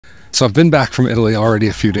So I've been back from Italy already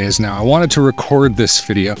a few days now. I wanted to record this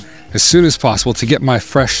video as soon as possible to get my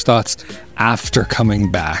fresh thoughts after coming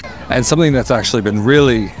back. And something that's actually been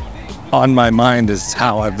really on my mind is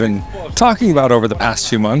how I've been talking about over the past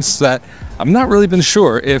few months that I'm not really been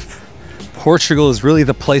sure if Portugal is really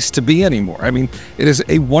the place to be anymore. I mean, it is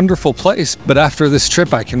a wonderful place, but after this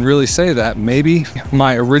trip, I can really say that maybe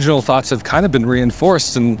my original thoughts have kind of been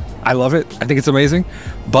reinforced, and I love it. I think it's amazing,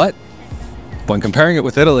 but when comparing it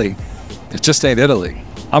with Italy, it just ain't Italy.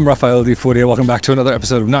 I'm Rafael Di Furia. Welcome back to another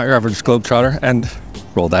episode of Not Your Average Globetrotter, and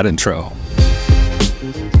roll that intro.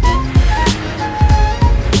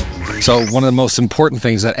 So one of the most important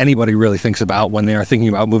things that anybody really thinks about when they are thinking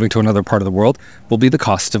about moving to another part of the world will be the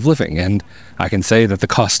cost of living. And I can say that the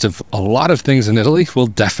cost of a lot of things in Italy will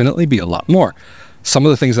definitely be a lot more. Some of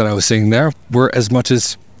the things that I was seeing there were as much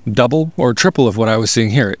as double or triple of what I was seeing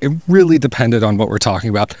here. It really depended on what we're talking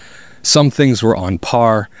about. Some things were on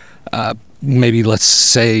par. Maybe let's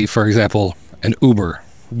say, for example, an Uber,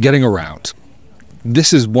 getting around.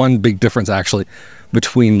 This is one big difference actually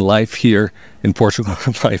between life here in Portugal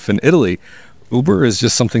and life in Italy. Uber is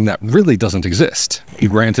just something that really doesn't exist.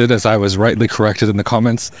 Granted, as I was rightly corrected in the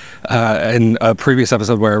comments in a previous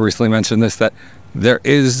episode where I recently mentioned this, that there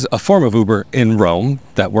is a form of Uber in Rome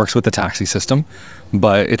that works with the taxi system,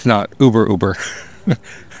 but it's not Uber.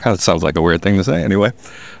 That sounds like a weird thing to say anyway.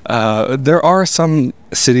 There are some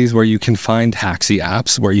cities where you can find taxi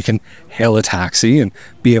apps where you can hail a taxi and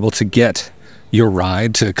be able to get your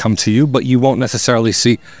ride to come to you, but you won't necessarily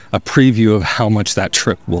see a preview of how much that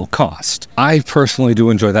trip will cost. I personally do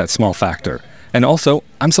enjoy that small factor. And also,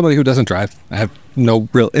 I'm somebody who doesn't drive. I have no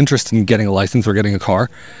real interest in getting a license or getting a car.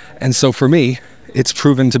 And so for me, it's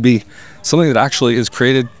proven to be something that actually has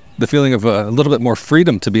created the feeling of a little bit more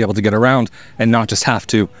freedom to be able to get around and not just have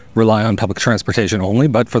to rely on public transportation only,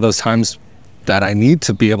 but for those times that I need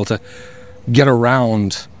to be able to get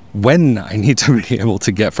around when I need to be able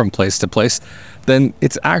to get from place to place, then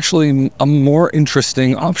it's actually a more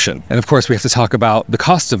interesting option. And of course, we have to talk about the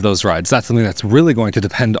cost of those rides. That's something that's really going to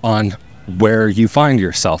depend on where you find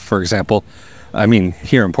yourself. For example, I mean,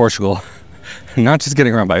 here in Portugal, not just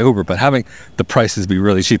getting around by Uber, but having the prices be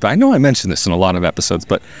really cheap. I know I mentioned this in a lot of episodes,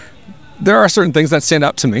 but there are certain things that stand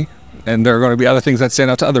out to me, and there are going to be other things that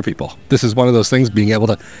stand out to other people. This is one of those things, being able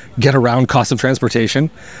to get around cost of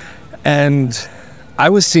transportation. And I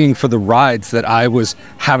was seeing for the rides that I was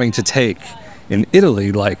having to take in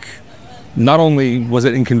Italy, like, not only was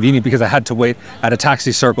it inconvenient because I had to wait at a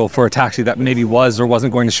taxi circle for a taxi that maybe was or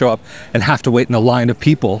wasn't going to show up and have to wait in a line of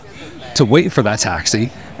people to wait for that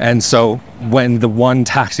taxi. And so when the one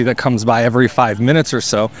taxi that comes by every 5 minutes or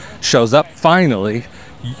so shows up, finally,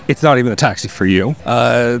 it's not even a taxi for you.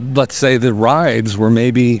 Let's say the rides were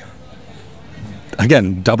maybe,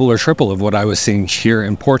 again, double or triple of what I was seeing here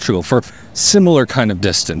in Portugal for similar kind of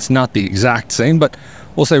distance. Not the exact same, but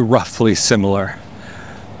we'll say roughly similar.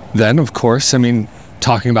 Then, of course, I mean,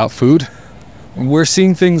 talking about food, we're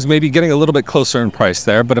seeing things maybe getting a little bit closer in price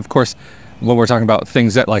there, but of course, when we're talking about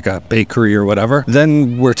things at like a bakery or whatever,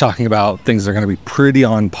 then we're talking about things that are going to be pretty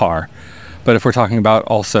on par. But if we're talking about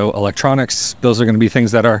also electronics, those are going to be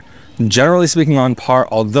things that are generally speaking on par,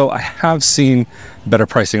 although I have seen better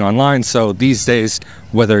pricing online. So these days,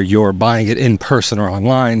 whether you're buying it in person or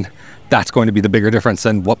online, that's going to be the bigger difference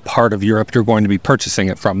than what part of Europe you're going to be purchasing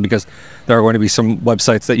it from, because there are going to be some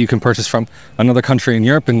websites that you can purchase from another country in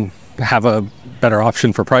Europe and have a better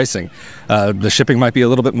option for pricing. The shipping might be a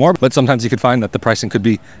little bit more, but sometimes you could find that the pricing could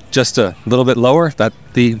be just a little bit lower, that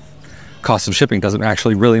the cost of shipping doesn't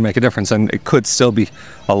actually really make a difference, and it could still be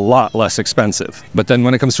a lot less expensive. But then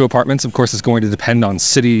when it comes to apartments, of course, it's going to depend on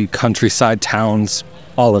city, countryside, towns,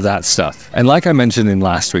 all of that stuff. And like I mentioned in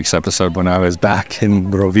last week's episode, when I was back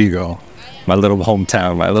in Rovigo, my little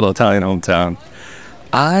hometown, my little Italian hometown,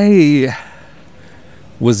 I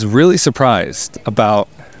was really surprised about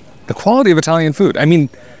the quality of Italian food. I mean,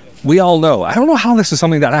 we all know, I don't know how this is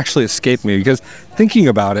something that actually escaped me, because thinking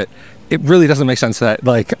about it, it really doesn't make sense that,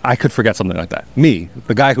 like, I could forget something like that. Me,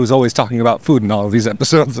 the guy who's always talking about food in all of these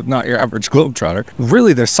episodes of Not Your Average Globetrotter.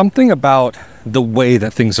 Really, there's something about the way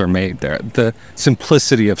that things are made there. The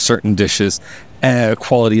simplicity of certain dishes,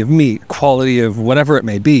 quality of meat, quality of whatever it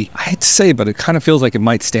may be. I hate to say, but it kind of feels like it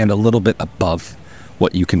might stand a little bit above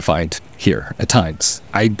what you can find here at times.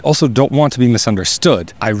 I also don't want to be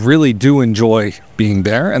misunderstood. I really do enjoy being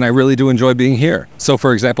there, and I really do enjoy being here. So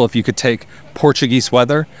for example, if you could take Portuguese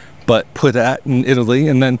weather, but put that in Italy,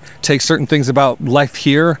 and then take certain things about life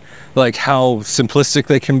here, like how simplistic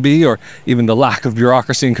they can be, or even the lack of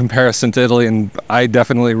bureaucracy in comparison to Italy. And I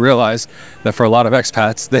definitely realize that for a lot of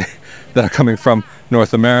expats that are coming from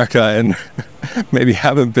North America and maybe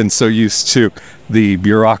haven't been so used to the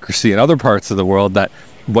bureaucracy in other parts of the world, that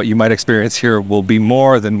what you might experience here will be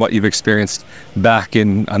more than what you've experienced back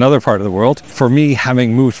in another part of the world. For me,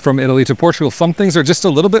 having moved from Italy to Portugal, some things are just a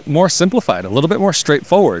little bit more simplified, a little bit more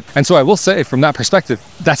straightforward. And so I will say, from that perspective,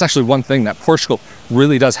 that's actually one thing that Portugal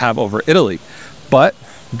really does have over Italy. But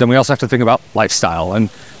then we also have to think about lifestyle, and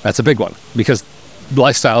that's a big one, because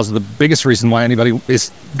lifestyle is the biggest reason why anybody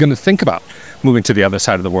is going to think about moving to the other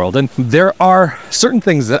side of the world. And there are certain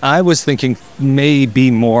things that I was thinking may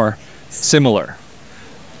be more similar.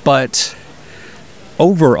 But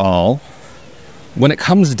overall, when it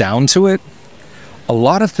comes down to it, a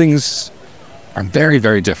lot of things are very,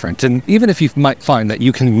 very different. And even if you might find that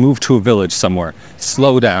you can move to a village somewhere,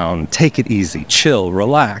 slow down, take it easy, chill,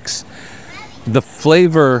 relax, the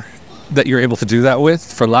flavor that you're able to do that with,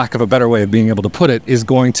 for lack of a better way of being able to put it, is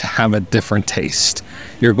going to have a different taste.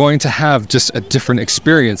 You're going to have just a different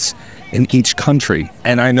experience in each country.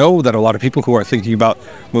 And I know that a lot of people who are thinking about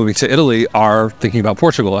moving to Italy are thinking about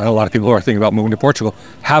Portugal, and a lot of people who are thinking about moving to Portugal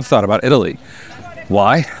have thought about Italy.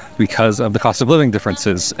 Why? Because of the cost of living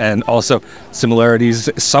differences, and also similarities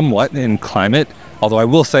somewhat in climate. Although I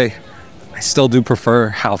will say, I still do prefer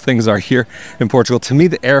how things are here in Portugal. To me,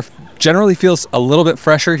 the air generally feels a little bit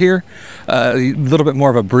fresher here, a little bit more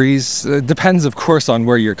of a breeze. It depends, of course, on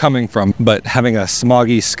where you're coming from, but having a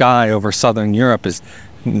smoggy sky over southern Europe is,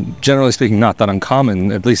 generally speaking, not that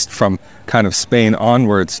uncommon, at least from kind of Spain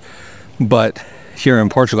onwards. But here in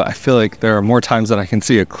Portugal, I feel like there are more times that I can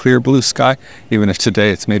see a clear blue sky, even if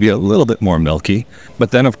today it's maybe a little bit more milky.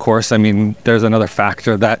 But then, of course, I mean, there's another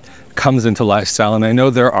factor that comes into lifestyle. And I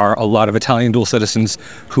know there are a lot of Italian dual citizens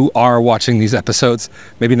who are watching these episodes.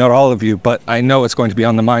 Maybe not all of you, but I know it's going to be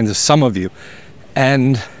on the minds of some of you.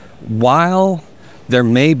 And while there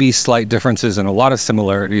may be slight differences and a lot of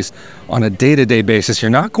similarities, on a day-to-day basis,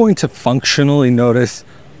 you're not going to functionally notice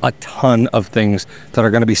a ton of things that are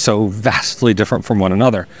going to be so vastly different from one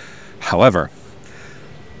another. However,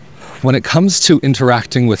 when it comes to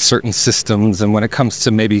interacting with certain systems, and when it comes to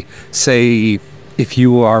maybe, say, if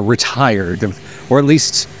you are retired, or at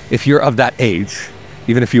least if you're of that age,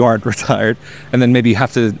 even if you aren't retired, and then maybe you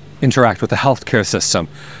have to interact with the healthcare system,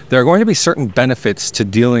 there are going to be certain benefits to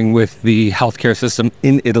dealing with the healthcare system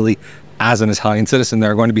in Italy. As an Italian citizen,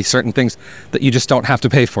 there are going to be certain things that you just don't have to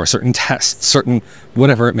pay for, certain tests, certain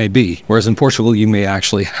whatever it may be. Whereas in Portugal, you may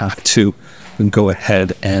actually have to go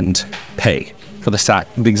ahead and pay for the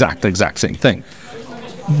exact same thing.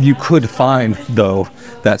 You could find, though,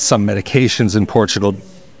 that some medications in Portugal,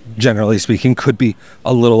 generally speaking, could be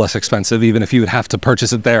a little less expensive, even if you would have to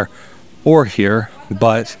purchase it there or here.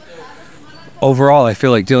 But overall, I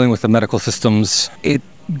feel like dealing with the medical systems, it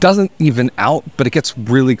doesn't even out, but it gets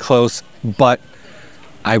really close. But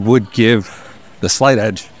I would give the slight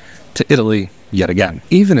edge to Italy yet again,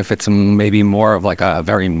 even if it's maybe more of like a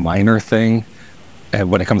very minor thing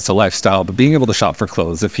when it comes to lifestyle. But being able to shop for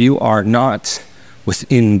clothes, if you are not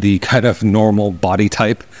within the kind of normal body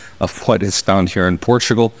type of what is found here in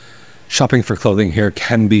Portugal, shopping for clothing here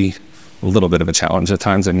can be a little bit of a challenge at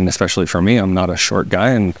times. I mean, especially for me, I'm not a short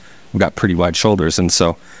guy and I've got pretty wide shoulders. And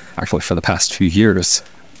so actually for the past few years,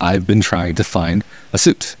 I've been trying to find a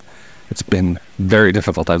suit. It's been very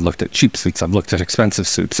difficult. I've looked at cheap suits, I've looked at expensive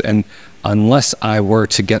suits, and unless I were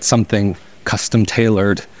to get something custom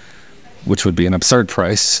tailored, which would be an absurd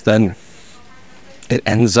price, then it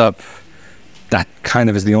ends up that kind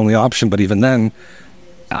of is the only option. But even then,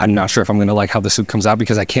 I'm not sure if I'm going to like how the suit comes out,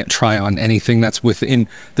 because I can't try on anything that's within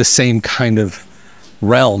the same kind of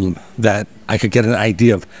realm that I could get an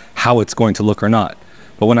idea of how it's going to look or not.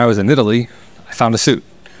 But when I was in Italy, I found a suit,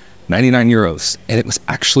 99 euros, and it was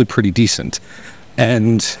actually pretty decent.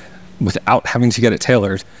 And without having to get it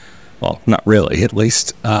tailored, well, not really, at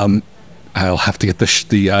least, I'll have to get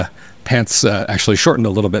the pants actually shortened a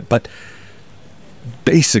little bit. But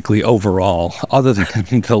basically, overall, other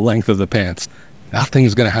than the length of the pants,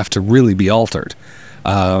 nothing's going to have to really be altered.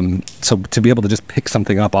 So to be able to just pick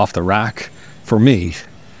something up off the rack, for me,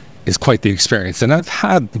 is quite the experience. And I've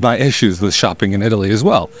had my issues with shopping in Italy as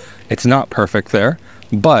well. It's not perfect there,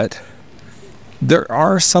 but there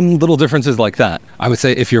are some little differences like that. I would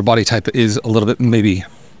say if your body type is a little bit maybe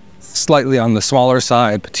slightly on the smaller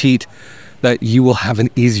side, petite, that you will have an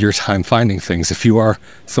easier time finding things. If you are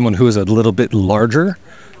someone who is a little bit larger,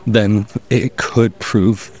 then it could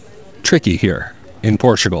prove tricky here. in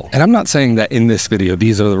Portugal. And I'm not saying that in this video,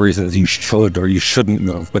 these are the reasons you should or you shouldn't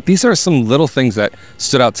move, but these are some little things that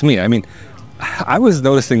stood out to me. I mean, I was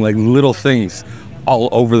noticing like little things all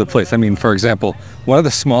over the place. I mean, for example, one of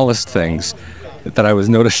the smallest things that I was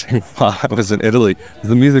noticing while I was in Italy was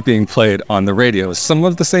the music being played on the radio. Some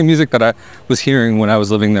of the same music that I was hearing when I was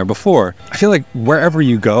living there before. I feel like wherever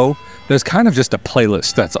you go, there's kind of just a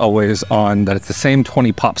playlist that's always on, that it's the same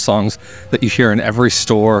 20 pop songs that you hear in every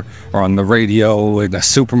store or on the radio, in a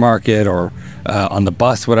supermarket, or on the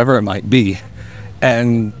bus, whatever it might be.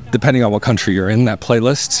 And depending on what country you're in, that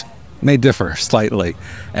playlist may differ slightly.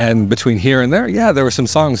 And between here and there, yeah, there were some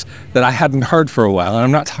songs that I hadn't heard for a while. And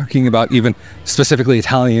I'm not talking about even specifically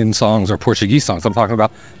Italian songs or Portuguese songs. I'm talking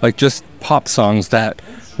about like just pop songs that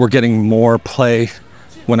were getting more play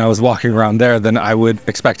when I was walking around there than I would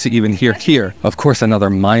expect to even hear here. Of course, another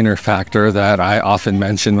minor factor that I often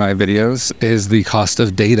mention in my videos is the cost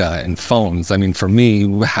of data and phones. I mean, for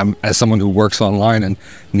me, as someone who works online and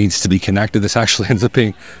needs to be connected, this actually ends up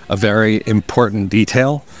being a very important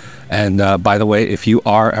detail. And by the way, if you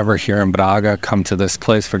are ever here in Braga, come to this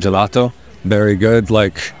place for gelato. Very good,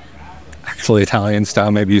 like actually Italian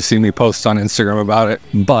style. Maybe you've seen me post on Instagram about it.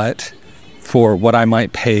 But for what I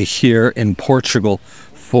might pay here in Portugal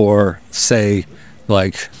for, say,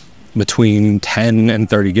 like between 10 and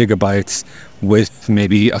 30 gigabytes with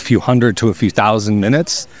maybe a few hundred to a few thousand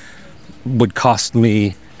minutes, would cost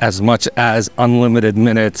me as much as unlimited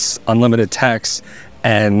minutes, unlimited text,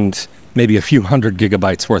 and maybe a few hundred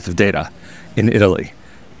gigabytes worth of data in Italy.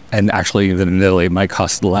 And actually, even in Italy, it might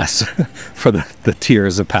cost less for the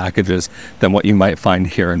tiers of packages than what you might find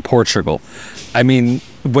here in Portugal. I mean,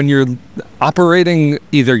 when you're operating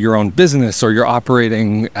either your own business or you're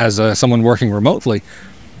operating as someone working remotely,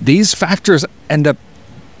 these factors end up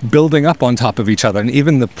building up on top of each other. And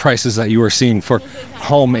even the prices that you were seeing for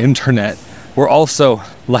home internet were also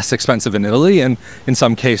less expensive in Italy. And in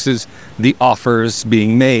some cases, the offers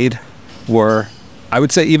being made were, I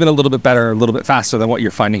would say, even a little bit better, a little bit faster than what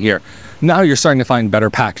you're finding here. Now you're starting to find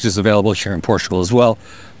better packages available here in Portugal as well.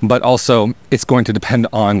 But also, it's going to depend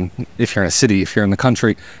on if you're in a city, if you're in the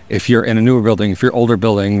country, if you're in a newer building, if you're older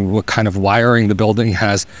building, what kind of wiring the building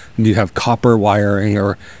has. Do you have copper wiring,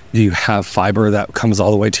 or do you have fiber that comes all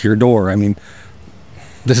the way to your door? I mean,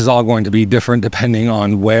 this is all going to be different depending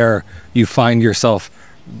on where you find yourself,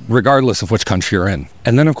 regardless of which country you're in.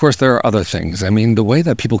 And then, of course, there are other things. I mean, the way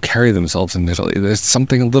that people carry themselves in Italy, there's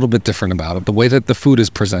something a little bit different about it. The way that the food is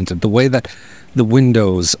presented, the way that the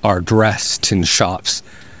windows are dressed in shops.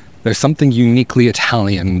 There's something uniquely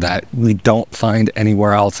Italian that we don't find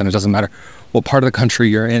anywhere else, and it doesn't matter what part of the country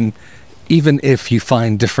you're in. Even if you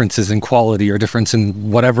find differences in quality or difference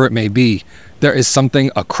in whatever it may be, there is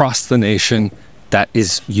something across the nation that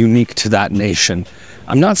is unique to that nation.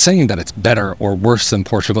 I'm not saying that it's better or worse than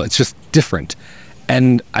Portugal, it's just different.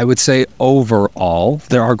 And I would say overall,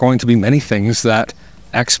 there are going to be many things that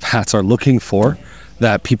expats are looking for,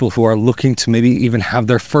 that people who are looking to maybe even have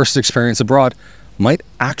their first experience abroad might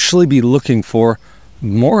actually be looking for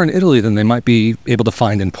more in Italy than they might be able to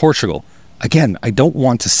find in Portugal. Again, I don't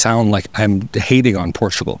want to sound like I'm hating on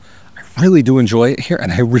Portugal. I really do enjoy it here,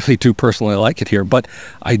 and I really do personally like it here, but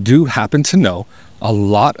I do happen to know a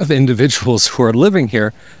lot of individuals who are living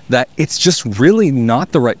here that it's just really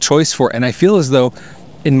not the right choice for. And I feel as though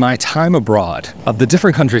in my time abroad, of the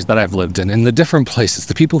different countries that I've lived in the different places,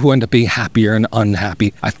 the people who end up being happier and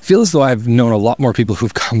unhappy, I feel as though I've known a lot more people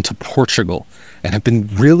who've come to Portugal and have been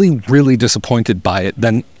really, really disappointed by it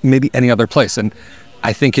than maybe any other place. And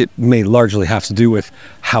I think it may largely have to do with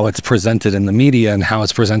how it's presented in the media and how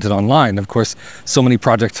it's presented online. Of course, so many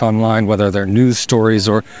projects online, whether they're news stories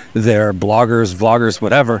or they're bloggers, vloggers,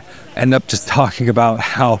 whatever, end up just talking about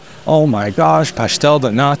how, oh my gosh, pastel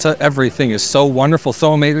de nata, everything is so wonderful,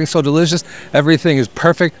 so amazing, so delicious, everything is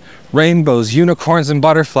perfect, rainbows, unicorns, and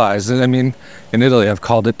butterflies. And I mean, in Italy, I've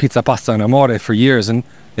called it pizza, pasta, and amore for years, and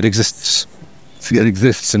it exists. It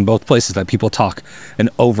exists in both places, that people talk and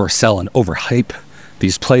oversell and overhype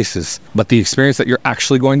these places. But the experience that you're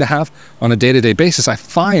actually going to have on a day-to-day basis, I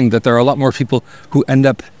find that there are a lot more people who end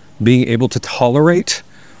up being able to tolerate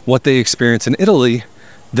what they experience in Italy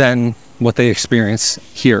than what they experience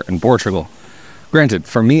here in Portugal. Granted,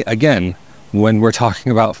 for me, again, when we're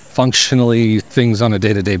talking about functionally things on a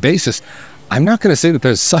day-to-day basis, I'm not going to say that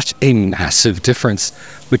there's such a massive difference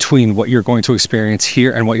between what you're going to experience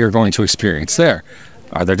here and what you're going to experience there.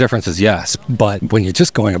 Are there differences? Yes. But when you're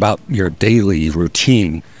just going about your daily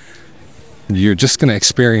routine, you're just going to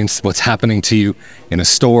experience what's happening to you in a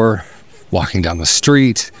store, walking down the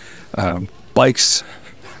street, bikes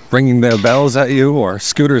ringing their bells at you, or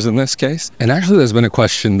scooters in this case. And actually there's been a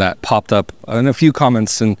question that popped up in a few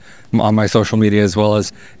comments on my social media, as well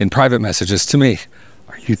as in private messages to me.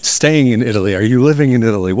 Are you staying in Italy? Are you living in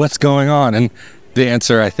Italy? What's going on? And the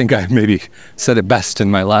answer, I think I maybe said it best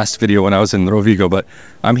in my last video when I was in Rovigo, but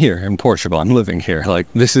I'm here in Portugal. I'm living here.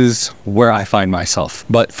 Like, this is where I find myself.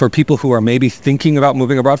 But for people who are maybe thinking about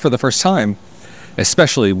moving abroad for the first time,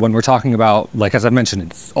 especially when we're talking about, like, as I mentioned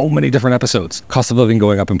in so many different episodes, cost of living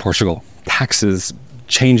going up in Portugal, taxes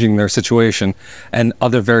changing their situation, and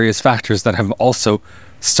other various factors that have also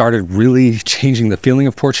started really changing the feeling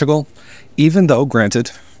of Portugal, even though,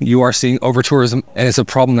 granted, you are seeing over-tourism, and it's a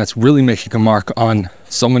problem that's really making a mark on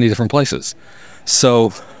so many different places.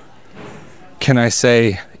 So, can I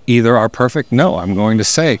say either are perfect? No, I'm going to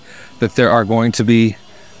say that there are going to be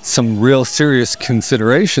some real serious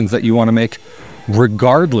considerations that you want to make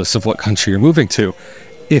regardless of what country you're moving to.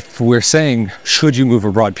 If we're saying, should you move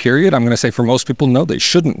abroad, period, I'm going to say for most people, no, they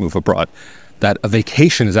shouldn't move abroad. That a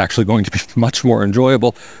vacation is actually going to be much more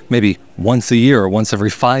enjoyable, maybe once a year or once every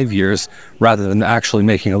 5 years, rather than actually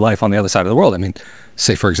making a life on the other side of the world. I mean,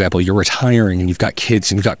 say, for example, you're retiring and you've got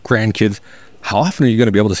kids and you've got grandkids. How often are you going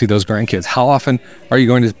to be able to see those grandkids? How often are you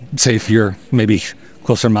going to, say, if you're maybe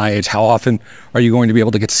closer to my age, how often are you going to be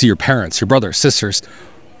able to get to see your parents, your brothers, sisters,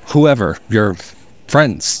 whoever, your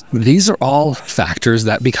friends? These are all factors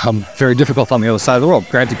that become very difficult on the other side of the world.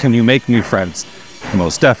 Granted, can you make new friends?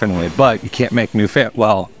 Most definitely, but you can't make new family.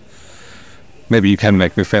 Well, maybe you can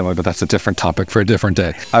make new family, but that's a different topic for a different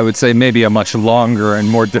day. I would say maybe a much longer and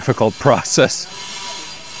more difficult process.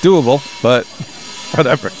 Doable, but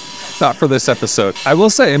whatever. Not for this episode. I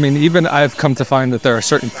will say, I mean, even I've come to find that there are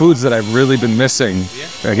certain foods that I've really been missing.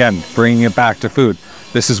 Again, bringing it back to food.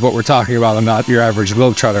 This is what we're talking about on Not Your Average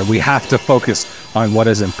Globetrotter. We have to focus on what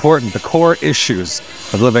is important, the core issues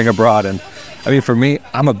of living abroad. And I mean, for me,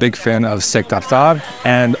 I'm a big fan of steak tartare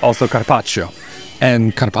and also carpaccio.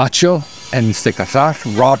 And carpaccio and steak tartare,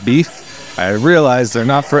 raw beef, I realize they're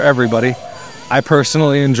not for everybody. I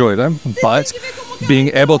personally enjoy them, but being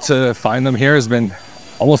able to find them here has been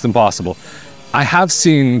almost impossible. I have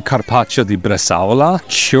seen carpaccio di bresaola,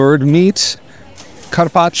 cured meat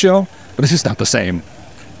carpaccio, but it's just not the same.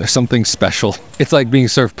 There's something special. It's like being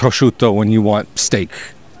served prosciutto when you want steak.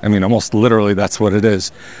 I mean, almost literally that's what it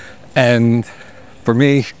is. And for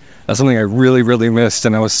me, that's something I really, really missed.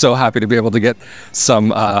 And I was so happy to be able to get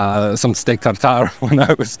some steak tartare when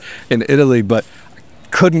I was in Italy, but I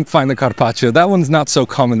couldn't find the carpaccio. That one's not so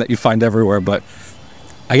common that you find everywhere, but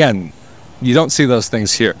again, you don't see those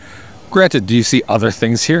things here. Granted, do you see other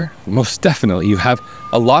things here? Most definitely. You have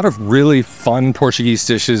a lot of really fun Portuguese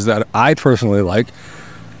dishes that I personally like.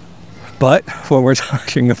 But when we're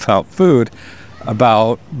talking about food,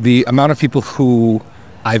 about the amount of people who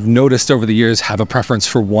I've noticed over the years have a preference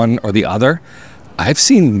for one or the other, I've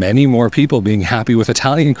seen many more people being happy with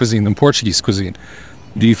Italian cuisine than Portuguese cuisine.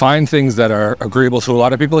 Do you find things that are agreeable to a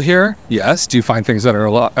lot of people here? Yes. Do you find things that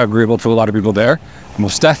are agreeable to a lot of people there?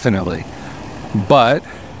 Most definitely. But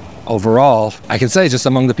overall, I can say just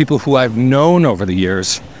among the people who I've known over the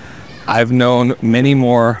years, I've known many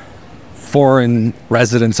more foreign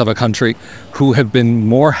residents of a country who have been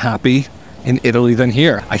more happy in Italy than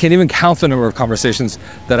here. I can't even count the number of conversations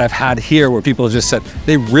that I've had here where people just said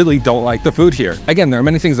they really don't like the food here. Again, there are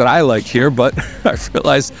many things that I like here, but I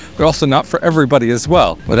realize they're also not for everybody as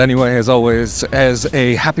well. But anyway, as always, as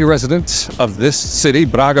a happy resident of this city,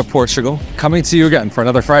 Braga, Portugal, coming to you again for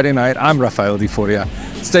another Friday night, I'm Rafael Di Furia.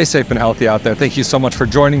 Stay safe and healthy out there. Thank you so much for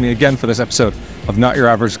joining me again for this episode of Not Your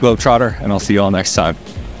Average Globetrotter, and I'll see you all next time.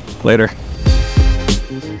 Later.